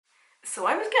So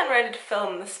I was getting ready to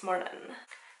film this morning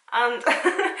and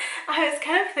I was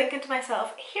kind of thinking to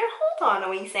myself, here, hold on a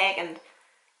wee second.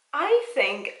 I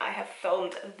think I have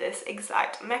filmed this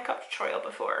exact makeup tutorial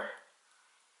before.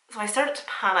 So I started to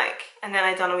panic and then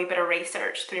I done a wee bit of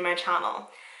research through my channel.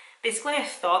 Basically I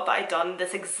thought that I'd done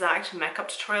this exact makeup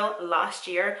tutorial last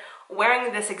year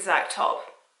wearing this exact top.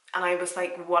 And I was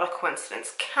like, what a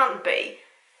coincidence, can't be.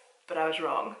 But I was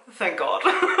wrong, thank God.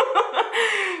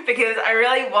 Because I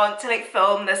really want to like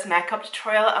film this makeup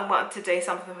tutorial and want to do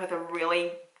something with a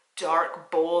really dark,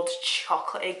 bold,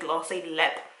 chocolatey, glossy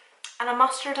lip and a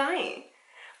mustard eye.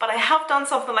 But I have done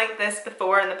something like this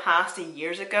before in the past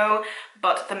years ago,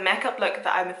 but the makeup look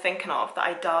that I'm thinking of that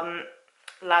I done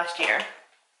last year,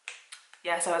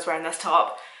 yes, I was wearing this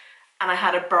top and I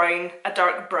had a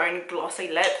dark brown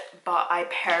glossy lip, but I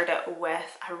paired it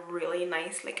with a really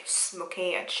nice like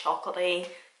smoky and chocolatey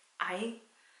eye.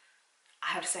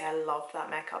 I have to say I loved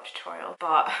that makeup tutorial,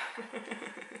 but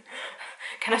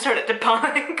kind of started to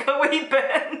panic a wee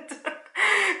bit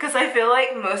because I feel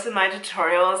like most of my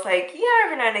tutorials, like, yeah,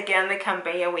 every now and again they can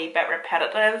be a wee bit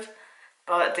repetitive,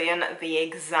 but doing the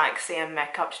exact same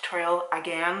makeup tutorial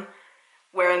again,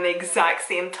 wearing the exact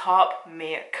same top,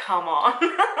 mate, come on.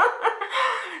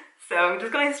 So I'm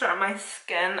just going to start my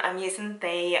skin. I'm using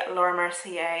the Laura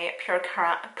Mercier Pure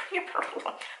Canvas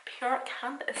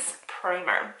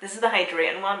Primer. This is the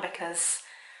hydrating one because,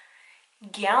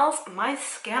 gals, my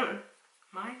skin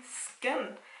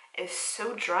is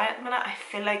so dry at the minute. I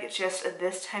feel like it's just at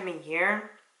this time of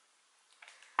year,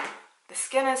 the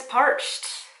skin is parched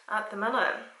at the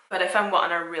minute. But if I'm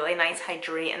wanting a really nice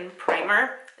hydrating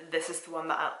primer, this is the one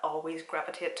that I'll always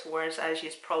gravitate towards, as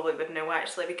you probably would know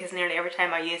actually, because nearly every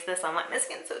time I use this I'm like, my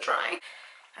skin's so dry.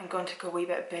 I'm going to go a wee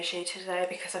bit bushy today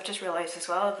because I've just realised as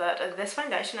well that this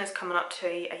foundation is coming up to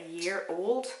a year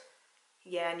old.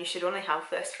 Yeah, and you should only have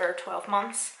this for 12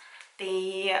 months.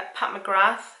 The Pat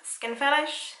McGrath Skin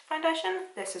Fetish foundation,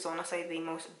 this is honestly the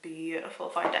most beautiful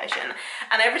foundation,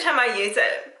 and every time I use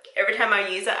it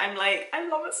I'm like, I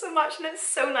love it so much and it's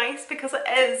so nice because it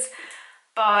is,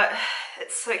 but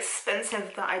it's so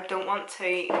expensive that I don't want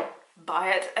to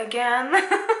buy it again.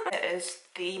 It is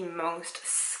the most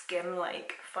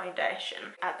skin-like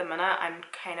foundation. At the minute I'm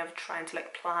kind of trying to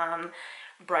like plan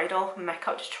bridal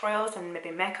makeup tutorials and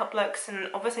maybe makeup looks, and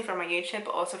obviously for my YouTube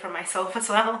but also for myself as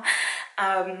well.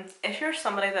 If you're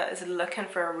somebody that is looking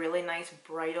for a really nice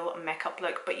bridal makeup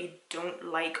look but you don't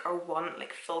like or want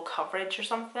like full coverage or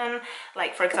something,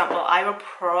 like for example I would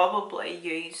probably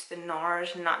use the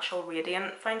NARS Natural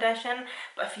Radiant foundation,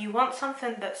 but if you want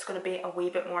something that's going to be a wee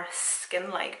bit more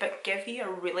skin-like but give you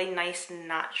a really nice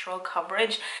natural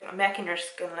coverage, making your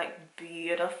skin look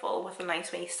beautiful with a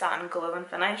nice wee satin glowing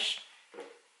finish,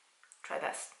 try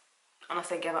this.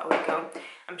 Honestly, give it a wee go.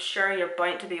 I'm sure you're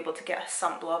bound to be able to get a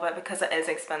sample of it because it is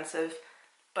expensive,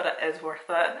 but it is worth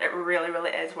it. It really,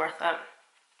 really is worth it.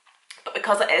 But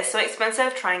because it is so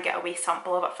expensive, try and get a wee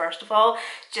sample of it first of all,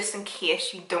 just in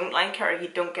case you don't like it or you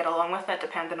don't get along with it,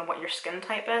 depending on what your skin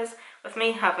type is. With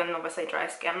me having obviously dry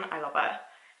skin, I love it.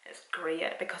 It's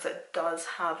great because it does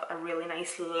have a really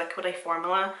nice liquidy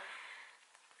formula.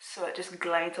 So it just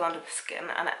glides onto the skin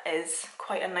and it is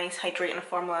quite a nice hydrating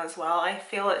formula as well. I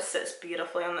feel it sits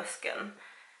beautifully on the skin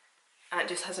and it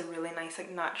just has a really nice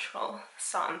like natural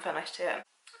satin finish to it.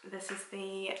 This is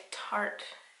the Tarte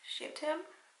Shape Tape.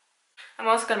 I'm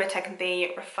also going to be taking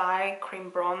the Refi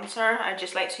Cream Bronzer. I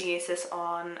just like to use this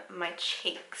on my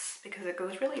cheeks because it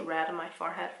goes really red on my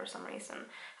forehead for some reason.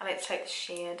 I like to take the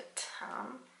shade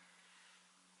Tan.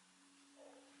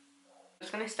 I'm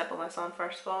just going to stipple this on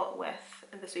first of all with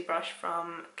this wee brush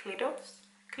from Kaleidos?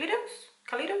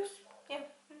 Yeah.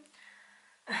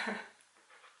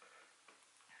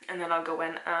 And then I'll go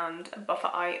in and buff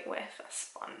it out with a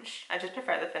sponge. I just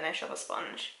prefer the finish of a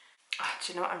sponge. Oh,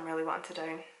 do you know what I'm really wanting to do?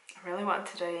 I really want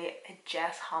to do a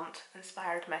Jess Hunt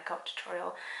inspired makeup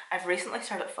tutorial. I've recently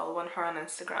started following her on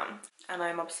Instagram and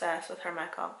I'm obsessed with her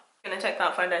makeup. I'm going to take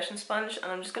that foundation sponge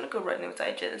and I'm just going to go right in those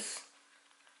edges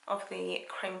of the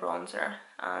cream bronzer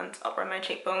and up around my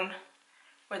cheekbone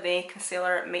where the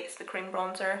concealer meets the cream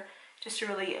bronzer, just to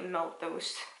really melt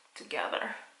those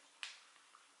together,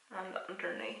 and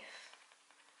underneath,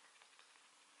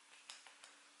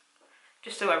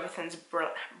 just so everything's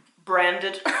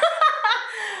blended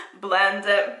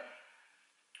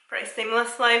very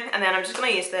seamlessly. And then I'm just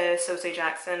going to use the Sosie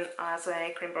Jackson as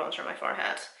a cream bronzer on my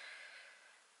forehead.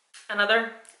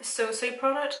 Another Sosie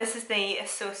product. This is the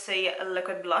Sosie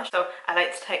Liquid Blush. So I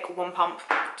like to take one pump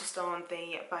just on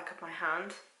the back of my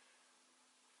hand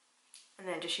and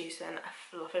then just using a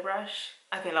fluffy brush.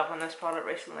 I've been loving this product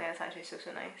recently, it's actually so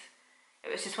nice.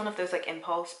 It was just one of those like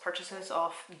impulse purchases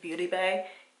off Beauty Bay.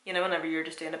 You know, whenever you're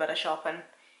just doing a bit of shopping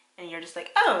and you're just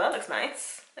like, oh, that looks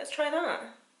nice. Let's try that.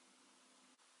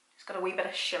 It's got a wee bit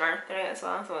of shimmer through it as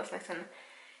well, so it's nice and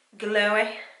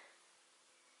glowy.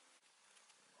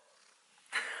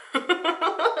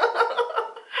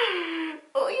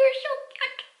 Oh, you're so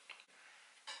cute.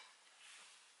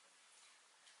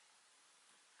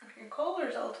 Your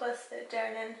collar's all twisted,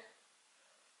 darling.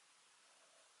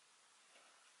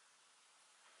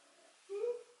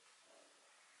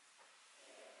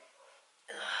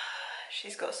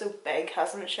 She's got so big,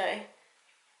 hasn't she?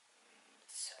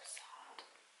 So sad.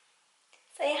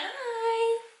 Say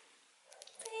hi.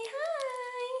 Say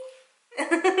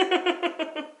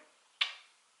hi.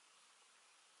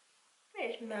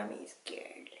 Where's Mommy's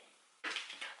girl?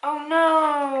 Oh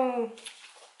no!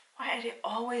 Why did I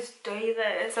always do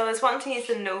this? I was wanting to use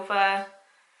the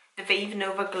Vive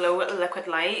Nova Glow Liquid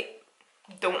Light.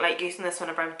 Don't like using this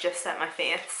whenever I've just set my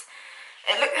face.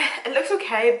 It looks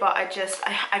okay, but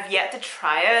I've yet to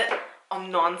try it on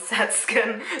non-set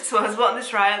skin, so I was wanting to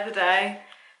try it today,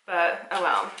 but oh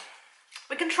well.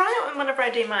 We can try it whenever I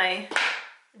do my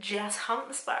Jess Hunt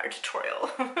inspired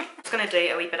tutorial. I'm just gonna do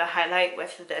a wee bit of highlight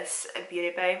with this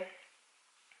Beauty Bay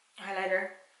highlighter.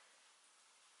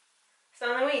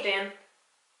 Stanley, what are you doing?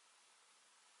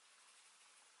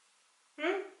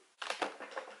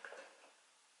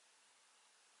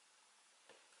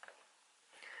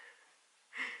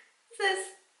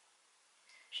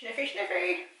 Sniffy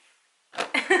sniffy.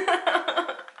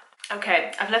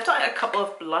 Okay, I've left out a couple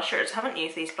of blushers. I haven't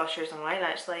used these blushers in a while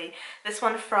actually. This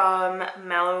one from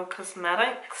Mellow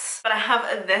Cosmetics, but I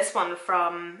have this one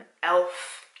from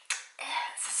Elf.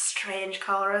 It's a strange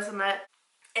colour, isn't it?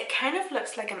 It kind of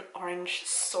looks like an orange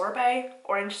sorbet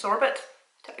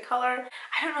type of colour.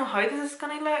 I don't know how this is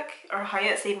going to look or how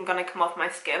it's even going to come off my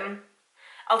skin.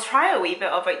 I'll try a wee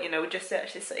bit of it, you know, just to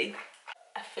actually see.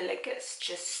 I feel like it's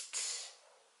just,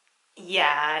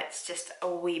 yeah, it's just a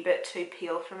wee bit too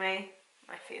pale for me.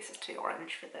 My face is too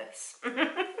orange for this.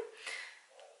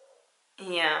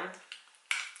 Yeah.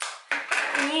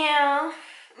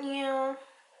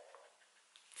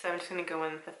 So I'm just going to go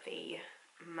in with the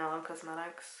Mellow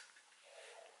Cosmetics.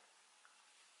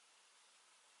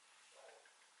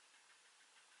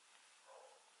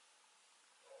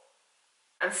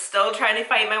 I'm still trying to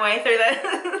fight my way through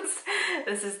this.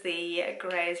 This is the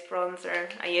Graze bronzer.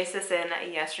 I used this in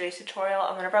yesterday's tutorial,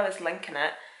 and whenever I was linking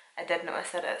it, I did notice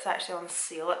that it's actually on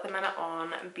sale at the minute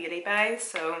on Beauty Bay,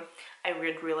 so I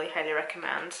would really highly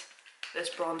recommend this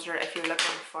bronzer if you're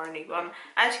looking for a new one.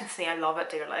 As you can see, I love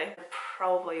it dearly. I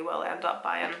probably will end up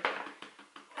buying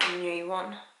a new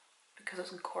one because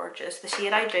it's gorgeous. The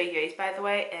shade I do use, by the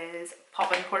way, is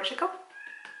Poppin' Portugal.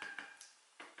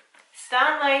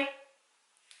 Stanley!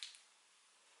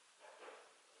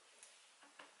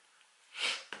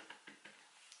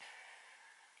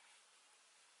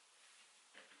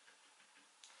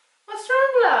 What's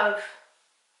wrong, love?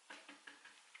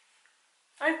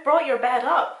 I've brought your bed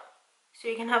up so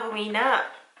you can have a wee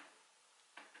nap.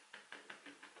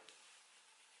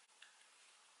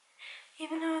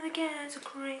 Even though the guys are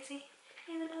crazy,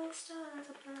 even though the stars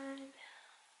are blind.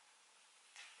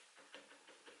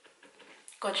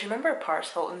 God, do you remember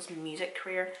Paris Hilton's music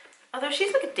career? Although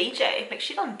she's like a DJ, like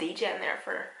she done DJ in there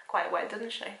for quite a while,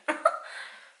 didn't she?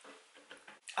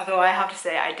 Although I have to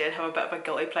say I did have a bit of a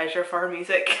guilty pleasure for her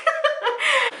music.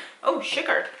 Oh,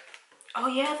 sugar. Oh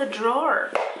yeah, the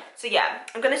drawer. So yeah,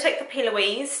 I'm gonna take the P.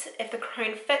 Louise, if the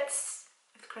crown fits,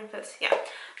 yeah,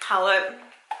 palette,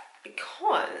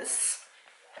 because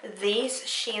these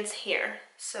shades here,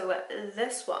 so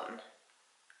this one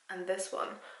and this one,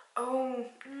 on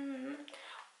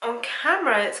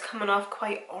camera it's coming off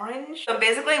quite orange. So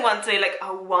basically I want to do like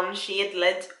a one shade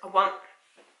lid,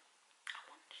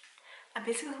 I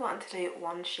basically want to do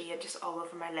one shade just all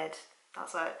over my lid,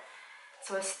 that's it.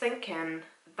 So I was thinking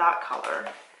that colour.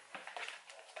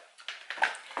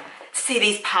 See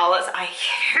these palettes, I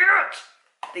hate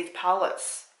these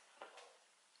palettes.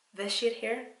 This shade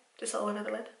here, just all over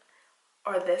the lid,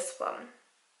 or this one.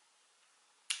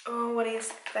 Oh, what do you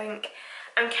think?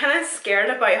 I'm kind of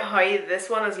scared about how this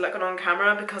one is looking on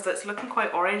camera because it's looking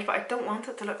quite orange, but I don't want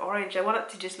it to look orange. I want it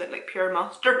to just look like pure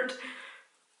mustard.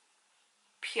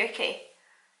 Pukey.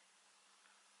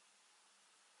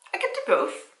 I could do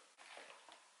both.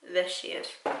 This shade.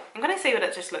 I'm going to see what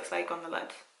it just looks like on the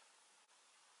lid.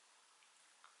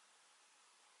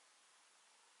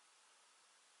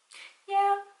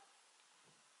 Yeah,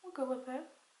 we'll go with it.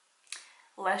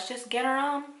 Let's just get her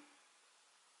on.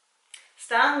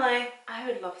 Stanley, I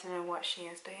would love to know what she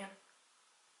is doing.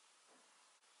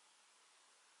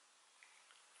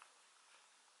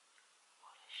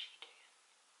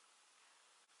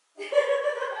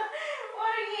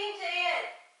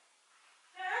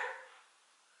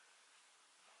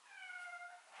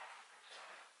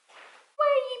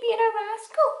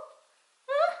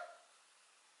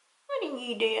 are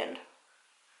you doing?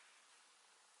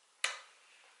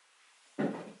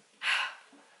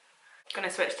 Gonna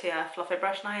switch to a fluffy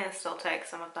brush now and still take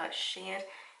some of that shade.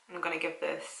 I'm gonna give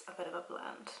this a bit of a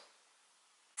blend.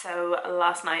 So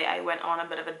last night I went on a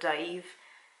bit of a dive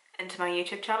into my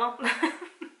YouTube channel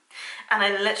and I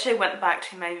literally went back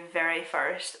to my very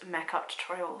first makeup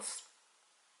tutorials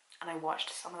and I watched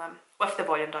some of them with the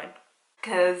volume down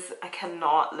because I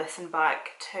cannot listen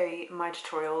back to my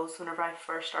tutorials whenever I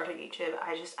first started YouTube.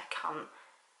 I can't.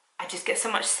 I just get so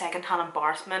much secondhand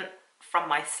embarrassment from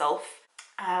myself.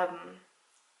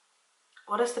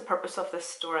 What is the purpose of this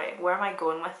story? Where am I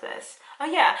going with this? Oh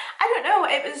yeah, I don't know.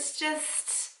 It was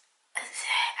just,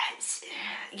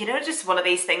 you know, just one of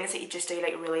these things that you just do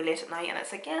like really late at night and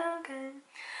it's like, yeah, okay.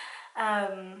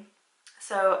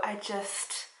 So I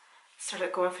just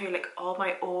started going through like all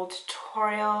my old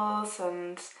tutorials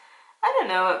and I don't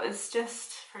know, it was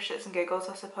just for shits and giggles,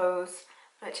 I suppose.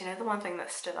 But you know, the one thing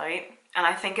that stood out, and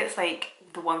I think it's like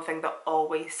the one thing that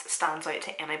always stands out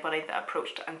to anybody that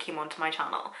approached and came onto my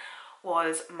channel,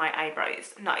 was my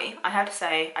eyebrows. Now, I have to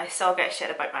say, I still get shit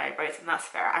about my eyebrows and that's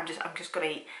fair. I'm just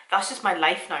gonna, that's just my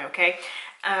life now, okay?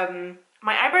 My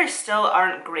eyebrows still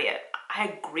aren't great. I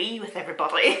agree with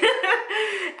everybody.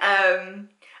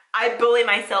 I bully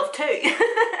myself too.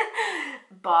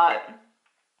 But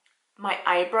my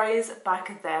eyebrows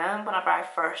back then, whenever I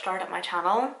first started my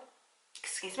channel,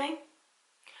 excuse me,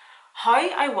 how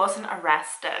I wasn't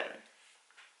arrested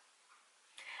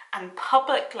and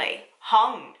publicly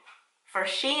hung for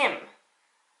shame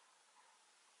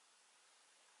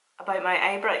about my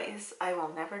eyebrows, I will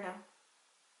never know.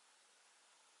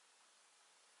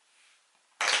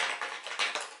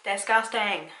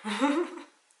 Disgusting.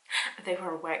 They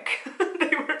were wick.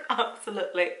 They were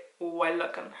absolutely well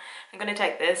looking. I'm going to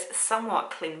take this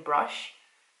somewhat clean brush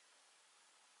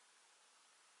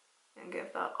and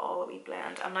give that all a wee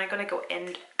blend. I'm now going to go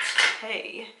into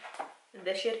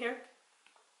this shade here.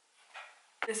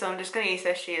 So I'm just going to use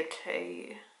this shade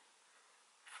to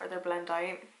further blend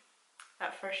out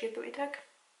that first shade that we took.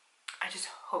 I just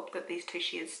hope that these two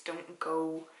shades don't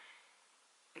go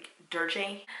like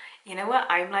dirty. You know what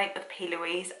I'm like with P.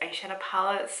 Louise eyeshadow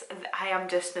palettes? I am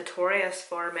just notorious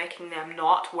for making them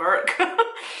not work.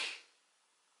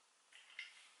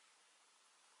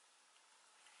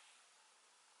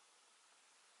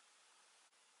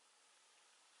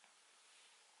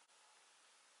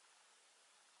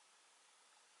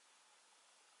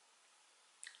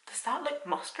 Does that look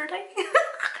mustardy?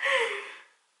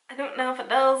 I don't know if it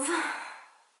does.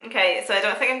 Okay, so I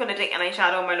don't think I'm going to take any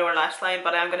shadow on my lower lash line,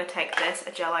 but I'm going to take this,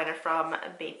 a gel liner from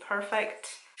Be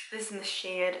Perfect. This is in the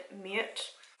shade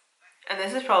Mute. And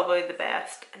this is probably the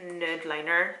best nude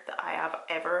liner that I have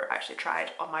ever actually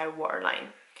tried on my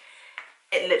waterline.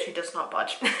 It literally does not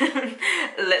budge.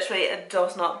 Literally, it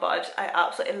does not budge. I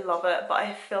absolutely love it, but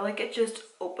I feel like it just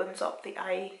opens up the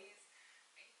eye.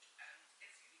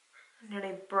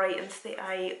 Nearly brightens the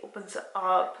eye, opens it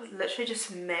up, literally just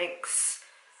makes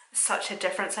such a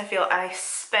difference. I feel I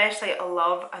especially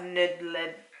love a nude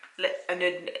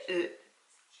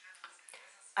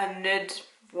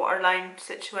waterline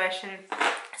situation,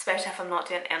 especially if I'm not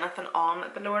doing anything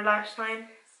on the lower lash line.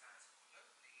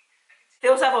 They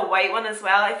also have a white one as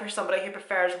well, if you're somebody who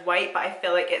prefers white, but I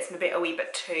feel like it's maybe a wee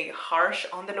bit too harsh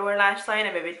on the lower lash line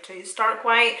and maybe too stark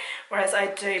white, whereas I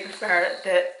do prefer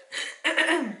the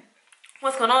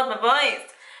what's going on with my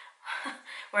voice?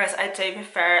 Whereas I do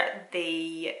prefer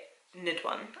the nude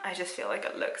one. I just feel like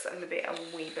it looks maybe a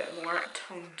wee bit more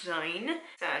toned down.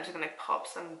 So I'm just going to pop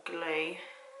some glue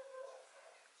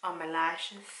on my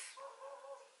lashes.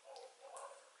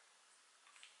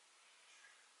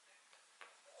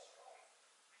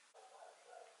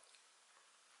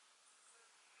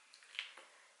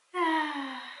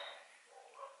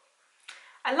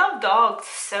 I love dogs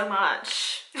so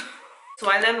much. So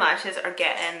while them lashes are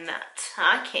getting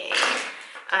tacky,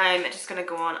 I'm just going to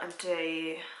go on and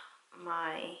do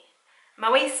my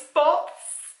wee spots.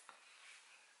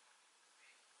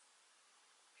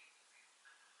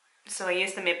 So I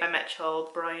used the Made by Mitchell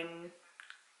brown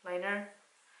liner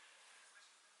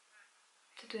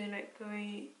to do like the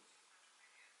wee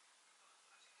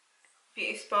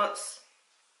beauty spots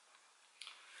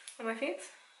on my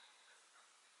face.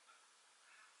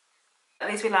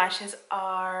 These wee lashes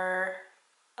are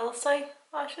Glossy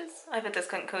lashes. I have a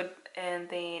discount code in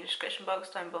the description box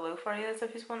down below for you if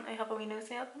you want to have a wee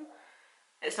nosy at them.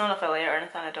 It's not affiliate or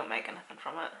anything, I don't make anything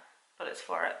from it, but it's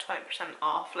for 20%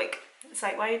 off, like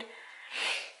site wide.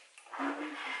 I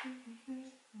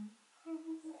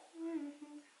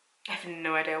have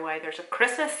no idea why there's a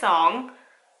Christmas song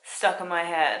stuck in my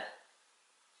head.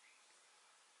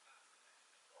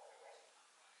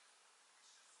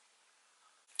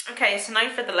 Okay, so now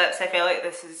for the lips. I feel like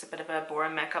this is a bit of a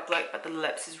boring makeup look, but the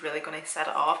lips is really going to set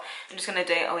it off. I'm just going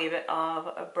to do a wee bit of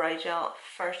a brow gel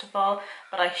first of all,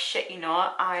 but I shit you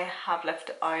not, I have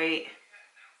lifted out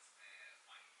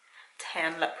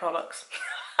 10 lip products.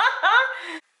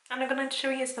 And I'm going to show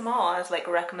you them all as like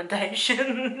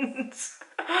recommendations.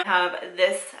 I have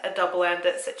this a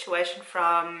double-ended situation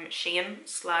from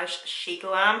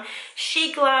Shein/SheGlam.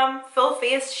 SheGlam, full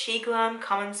face SheGlam,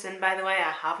 coming soon by the way, I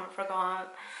haven't forgotten.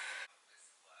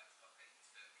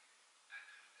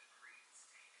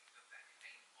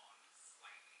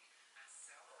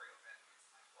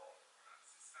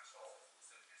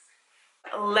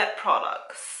 Lip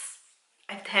products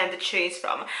I tend to choose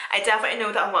from. I definitely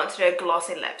know that I want to do a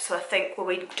glossy lip, so I think when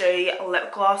we do a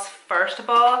lip gloss first of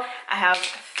all, I have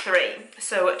 3.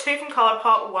 So 2 from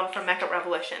Colourpop, 1 from Makeup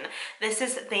Revolution. This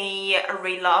is the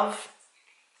Relove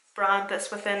brand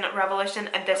that's within Revolution,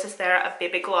 and this is their a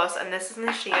baby gloss, and this is in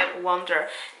the shade Wonder.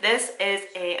 This is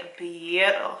a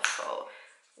beautiful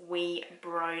wee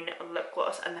brown lip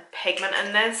gloss, and the pigment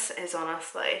in this is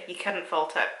honestly, you couldn't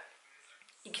fault it.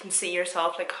 You can see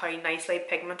yourself like how nicely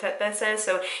pigmented this is,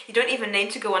 so you don't even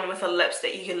need to go in with a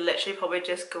lipstick. You can literally probably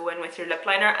just go in with your lip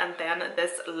liner and then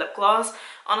this lip gloss.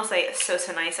 Honestly, it's so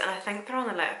nice, and I think they're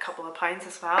only like a couple of pounds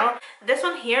as well. This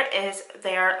one here is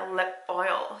their lip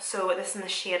oil, so this is in the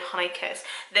shade Honey Kiss.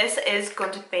 This is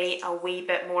going to be a wee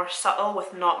bit more subtle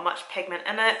with not much pigment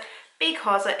in it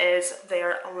because it is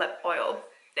their lip oil.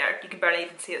 There, you can barely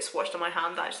even see it swatched on my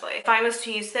hand actually. If I was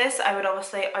to use this, I would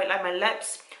obviously outline my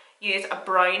lips, use a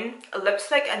brown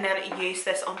lipstick, and then use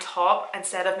this on top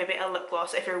instead of maybe a lip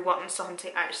gloss if you're wanting something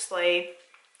to actually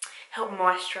help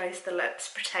moisturize the lips,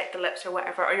 protect the lips or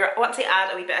whatever, or you want to add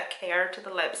a wee bit of care to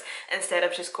the lips instead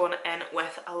of just going in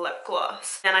with a lip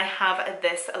gloss. Then I have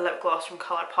this lip gloss from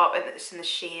Colourpop, and it's in the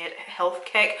shade Health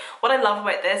Kick. What I love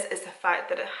about this is the fact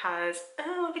that it has,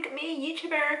 oh look at me,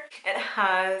 YouTuber, it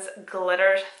has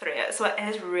glitters through it, so it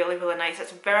is really nice.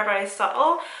 It's very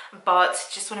subtle, but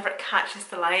just whenever it catches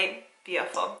the light,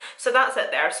 beautiful. So that's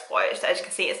it there, swatched. As you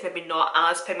can see, it's maybe not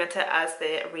as pigmented as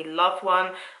the Relove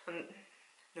one.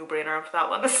 No brainer for that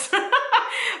one.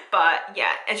 But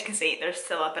yeah, as you can see, there's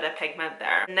still a bit of pigment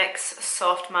there. NYX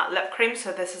Soft Matte Lip Cream.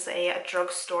 So this is a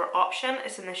drugstore option.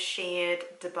 It's in the shade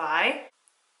Dubai.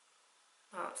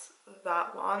 That's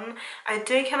that one. I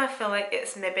do kind of feel like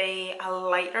it's maybe a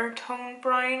lighter tone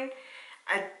brown.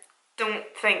 I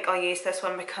don't think I'll use this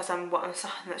one because I'm wanting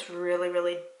something that's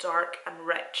really dark and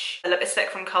rich. A lipstick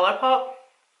from Colourpop.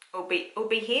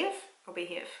 Behave.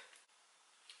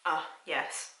 Ah,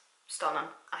 yes. Stunning.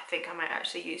 I think I might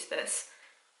actually use this.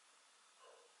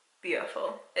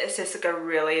 Beautiful. It's just like a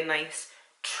really nice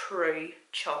true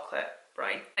chocolate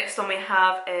brown. Next one we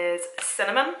have is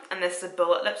Cinnamon, and this is a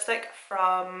bullet lipstick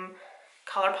from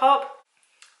Colourpop.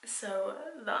 So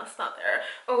that's that there.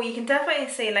 Oh, you can definitely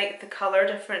see like the colour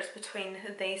difference between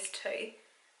these two,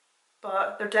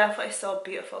 but they're definitely still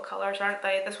beautiful colours, aren't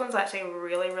they? This one's actually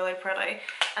really pretty.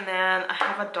 And then I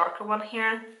have a darker one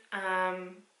here,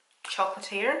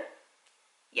 Chocolatier.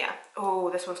 Yeah. Oh,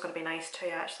 this one's going to be nice too,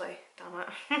 actually. Damn it.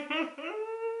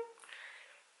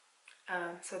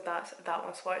 So that's that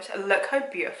one swatched. Look how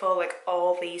beautiful like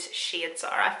all these shades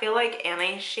are. I feel like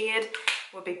any shade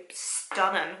would be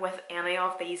stunning with any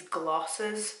of these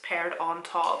glosses paired on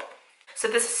top. So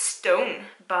this is Stone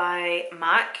by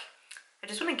MAC. I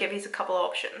just want to give you a couple of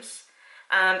options.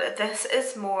 And this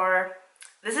is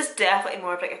definitely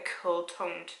more of like a cool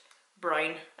toned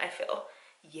brown, I feel.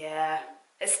 Yeah.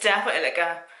 It's definitely like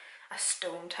a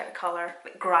stone type of colour,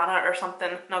 like granite or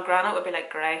something. No, granite would be like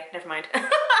grey, never mind.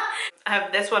 I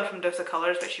have this one from Dose of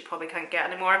Colours, which you probably can't get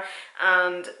anymore,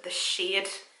 and the shade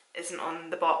isn't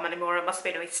on the bottom anymore. It must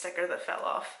have been a wee sticker that fell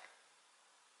off.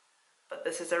 But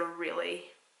this is a really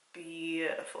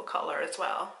beautiful colour as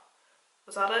well.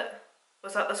 Was that it?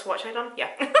 Was that the swatch I done?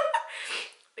 Yeah.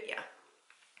 But yeah,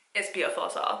 it's beautiful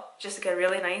as well. Just like a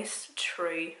really nice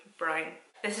true brown.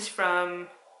 This is from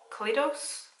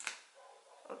Kaleidos.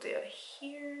 I'll do it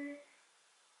here.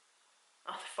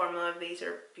 Oh, the formula of these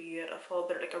are beautiful.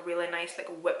 They're like a really nice like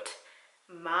whipped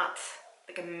matte,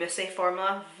 like a moussey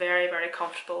formula. Very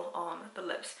comfortable on the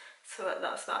lips. So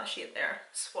that's that shade there,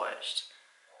 swatched.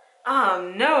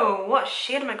 Oh no, what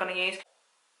shade am I going to use?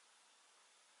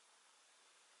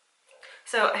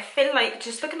 So I feel like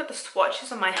just looking at the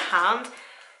swatches on my hand,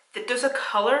 the Dose of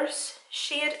Colours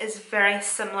shade is very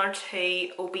similar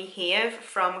to Oh Behave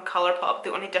from Colourpop.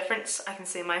 The only difference I can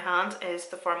see in my hand is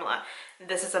the formula.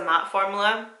 This is a matte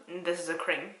formula and this is a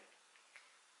cream.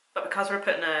 But because we're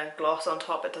putting a gloss on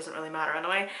top, it doesn't really matter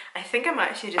anyway. I think I'm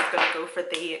actually just going to go for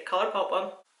the Colourpop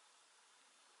one.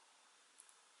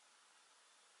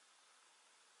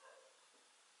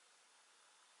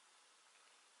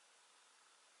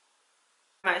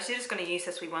 actually just going to use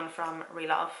this wee one from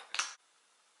Relove.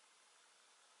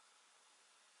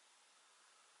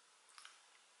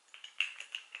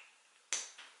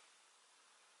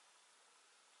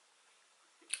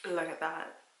 Look at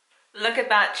that. Look at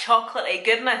that chocolatey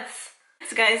goodness.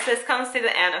 So guys, this comes to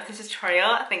the end of the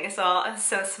tutorial. Thank you all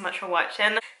so much for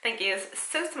watching. Thank you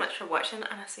so much for watching,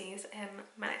 and I'll see you in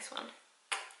my next one.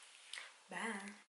 Bye.